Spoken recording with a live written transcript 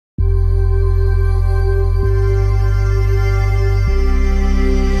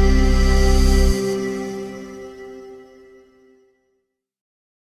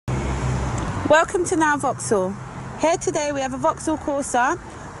Welcome to Now Vauxhall. Here today we have a Vauxhall CORSA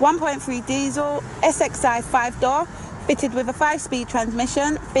 1.3 diesel SXI 5-door fitted with a 5-speed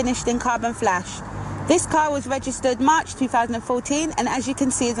transmission finished in carbon flash. This car was registered March 2014 and as you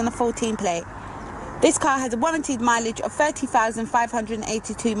can see is on a 14 plate. This car has a warranted mileage of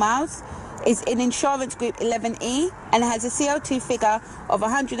 30,582 miles, is in insurance group 11E and has a CO2 figure of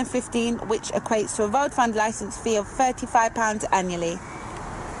 115 which equates to a road fund licence fee of £35 annually.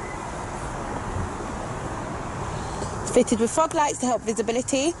 Fitted with fog lights to help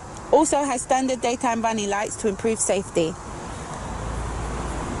visibility, also has standard daytime running lights to improve safety.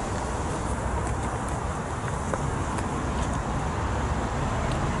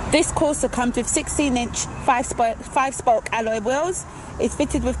 This Corsa comes with 16-inch 5-spoke alloy wheels, is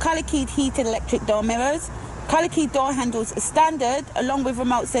fitted with colour-keyed heated electric door mirrors, colour-keyed door handles are standard along with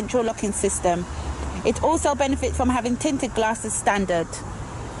remote central locking system. It also benefits from having tinted glass as standard.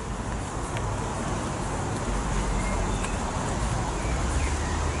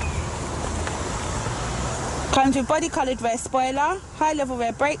 Comes with body coloured rear spoiler, high level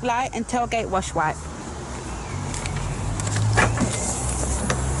rear brake light and tailgate wash wipe.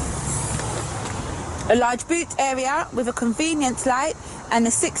 A large boot area with a convenience light and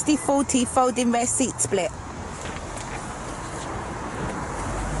a 60/40 folding rear seat split.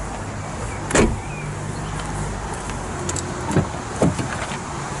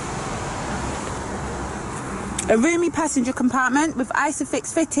 A roomy passenger compartment with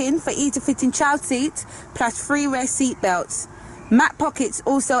ISOFIX fitting for easy-fitting child seats plus 3 rear seat belts. Mat pockets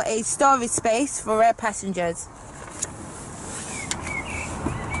also aid storage space for rear passengers.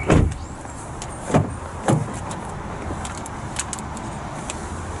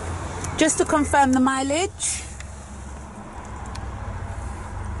 Just to confirm the mileage,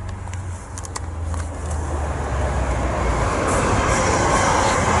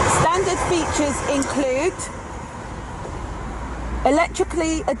 standard features include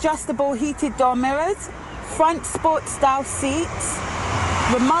electrically adjustable heated door mirrors, front sport style seats,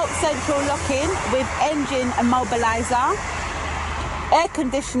 remote central locking with engine immobiliser, air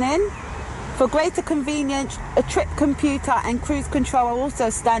conditioning. For greater convenience, a trip computer and cruise control are also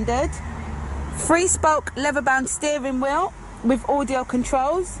standard. 3-spoke leather-bound steering wheel with audio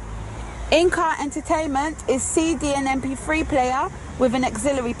controls. In-car entertainment is CD and MP3 player with an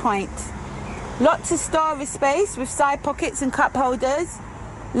auxiliary point. Lots of storage space with side pockets and cup holders.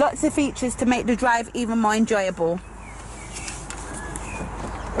 Lots of features to make the drive even more enjoyable.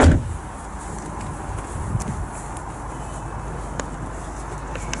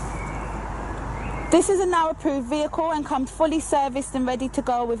 This is a now approved vehicle and comes fully serviced and ready to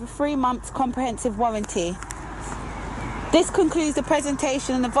go with a 3-month comprehensive warranty. This concludes the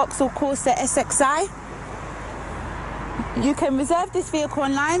presentation of the Vauxhall CORSA SXI. You can reserve this vehicle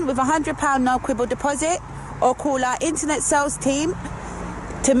online with a £100 no quibble deposit or call our internet sales team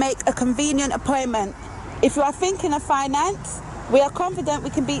to make a convenient appointment. If you are thinking of finance, we are confident we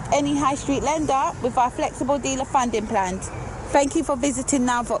can beat any high street lender with our flexible dealer funding plans. Thank you for visiting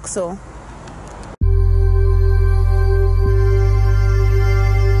Now Vauxhall.